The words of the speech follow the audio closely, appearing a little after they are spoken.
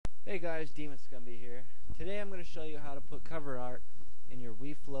Hey guys, Demon Scumby here. Today I'm going to show you how to put cover art in your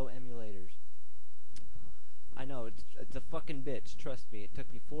Wiiflow emulators. I know, it's a fucking bitch, trust me. It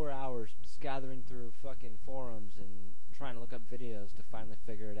took me 4 hours gathering through fucking forums and trying to look up videos to finally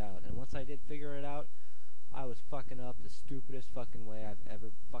figure it out. And once I did figure it out, I was fucking up the stupidest fucking way I've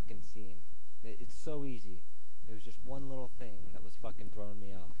ever fucking seen. It's so easy. It was just one little thing that was fucking throwing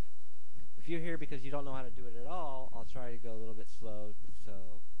me off. If you're here because you don't know how to do it at all, I'll try to go a little bit slow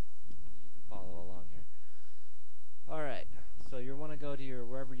so you can follow along here. Alright, so you want to go to your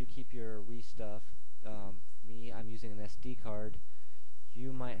wherever you keep your Wii stuff. Me, I'm using an SD card.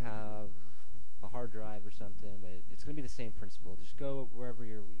 You might have a hard drive or something, but it's going to be the same principle. Just go wherever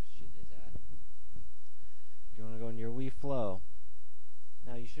your Wii shit is at. You want to go in your Wiiflow.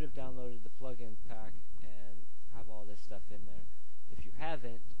 Now you should have downloaded the plugin pack and have all this stuff in there. If you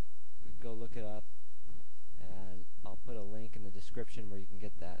haven't, go look it up, and I'll put a link in the description where you can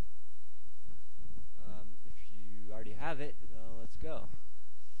get that. If you already have it, let's go.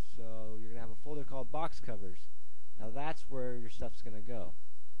 So you're going to have a folder called box covers. Now that's where your stuff's going to go.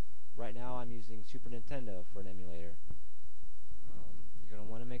 Right now I'm using Super Nintendo for an emulator. You're going to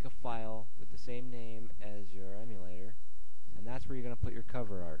want to make a file with the same name as your emulator, and that's where you're going to put your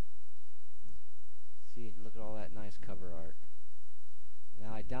cover art. See, look at all that nice cover art.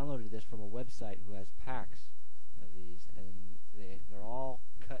 Now I downloaded this from a website who has packs of these, and they're all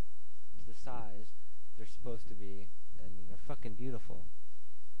cut to the size they're supposed to be, and they're fucking beautiful.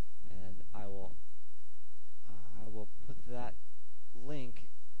 And I will put that link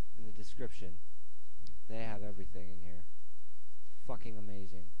in the description. They have everything in here. It's fucking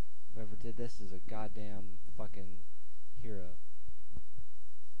amazing. Whoever did this is a goddamn fucking hero.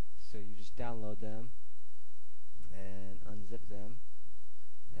 So you just download them and unzip them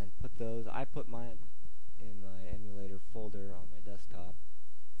and put those. I put mine in my emulator folder on my desktop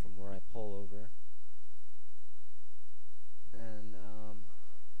from where I pull over. And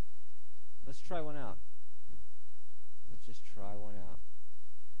let's try one out. Let's just try one out.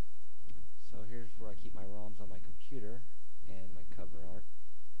 So here's where I keep my ROMs on my computer and my cover art.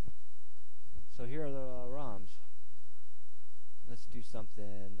 So here are the ROMs. Let's do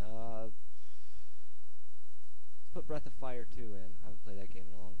something. Let's put Breath of Fire 2 in. I haven't played that game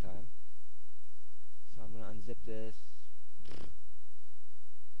in a long time. So I'm going to unzip this to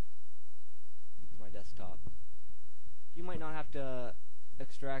my desktop. You might not have to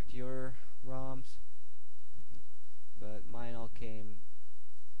extract your ROMs, but mine all came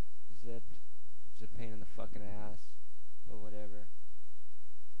zipped. It's a pain in the fucking ass, but whatever.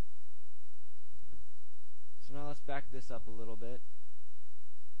 So now let's back this up a little bit.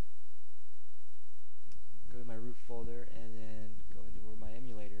 Go to my root folder and then go into where my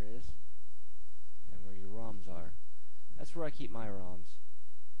emulator is and where your ROMs are. That's where I keep my ROMs.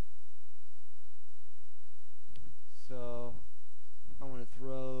 So I want to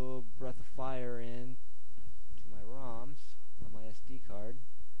throw Breath of Fire in to my ROMs on my SD card.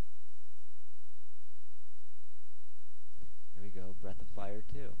 There we go, Breath of Fire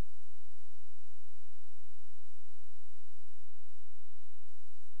 2.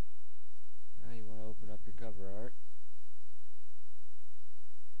 Now you want to open up your cover art.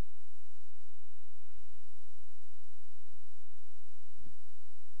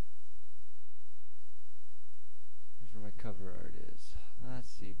 Here's where my cover art is. Let's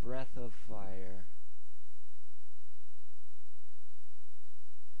see, Breath of Fire.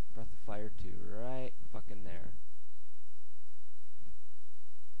 Breath of Fire 2, right fucking there.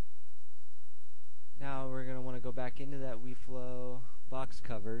 Now we're going to want to go back into that Wiiflow box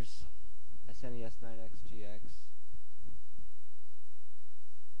covers. SNES 9XGX.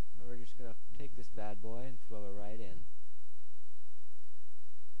 And we're just going to take this bad boy and throw it right in.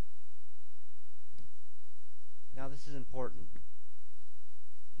 Now this is important.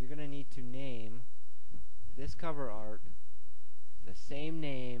 You're going to need to name this cover art the same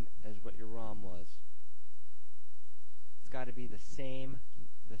name as what your ROM was. It's got to be the same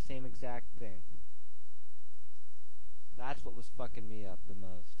exact thing. That's what was fucking me up the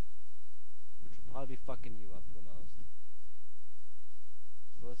most. Which will probably be fucking you up the most.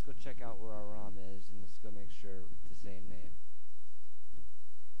 So let's go check out where our ROM is and let's go make sure it's the same name.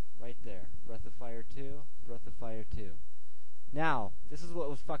 Right there. Breath of Fire 2, Breath of Fire 2. Now, this is what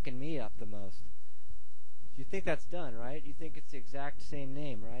was fucking me up the most. You think that's done, right? You think it's the exact same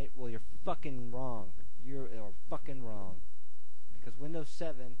name, right? Well, you're fucking wrong. You're fucking wrong. Because Windows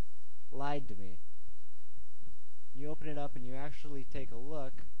 7 lied to me. You open it up and you actually take a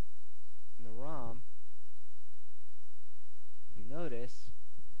look in the ROM, you notice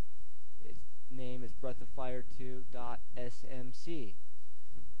its name is Breath of Fire 2.smc.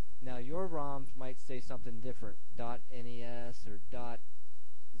 your ROMs might say something different, .NES or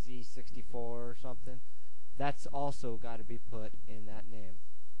 .Z64 or something. That's also got to be put in that name.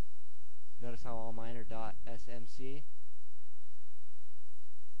 Notice how all mine are .SMC?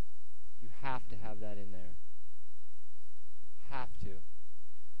 You have to have that in there. Have to.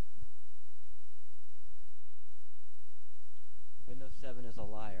 Windows 7 is a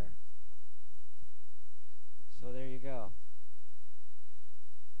liar. So there you go.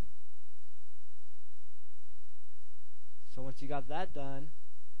 So once you got that done,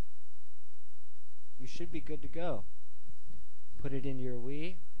 you should be good to go. Put it into your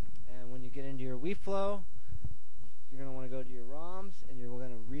Wii, and when you get into your Wiiflow, you're going to want to go to your ROMs, and you're going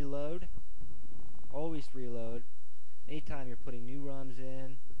to reload. Always reload. Anytime you're putting new ROMs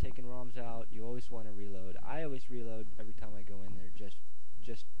in, or taking ROMs out, you always want to reload. I always reload every time I go in there, just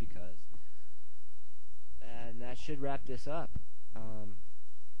because. And that should wrap this up.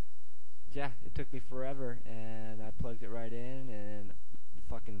 Yeah, it took me forever, and I plugged it right in, and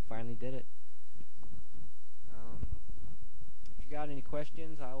fucking finally did it. If you got any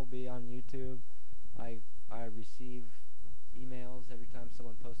questions, I will be on YouTube. I receive emails every time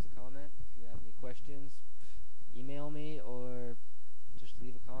someone posts a comment. If you have any questions, email me or just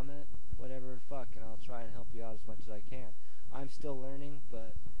leave a comment, whatever the fuck, and I'll try and help you out as much as I can. I'm still learning,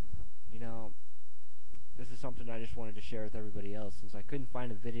 but, you know, this is something I just wanted to share with everybody else, since I couldn't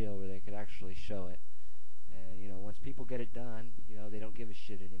find a video where they could actually show it. And, you know, once people get it done, you know, they don't give a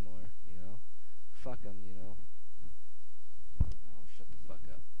shit anymore, you know. Fuck them, you know. Oh, shut the fuck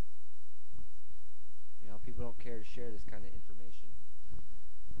up. You know, people don't care to share this kind of information.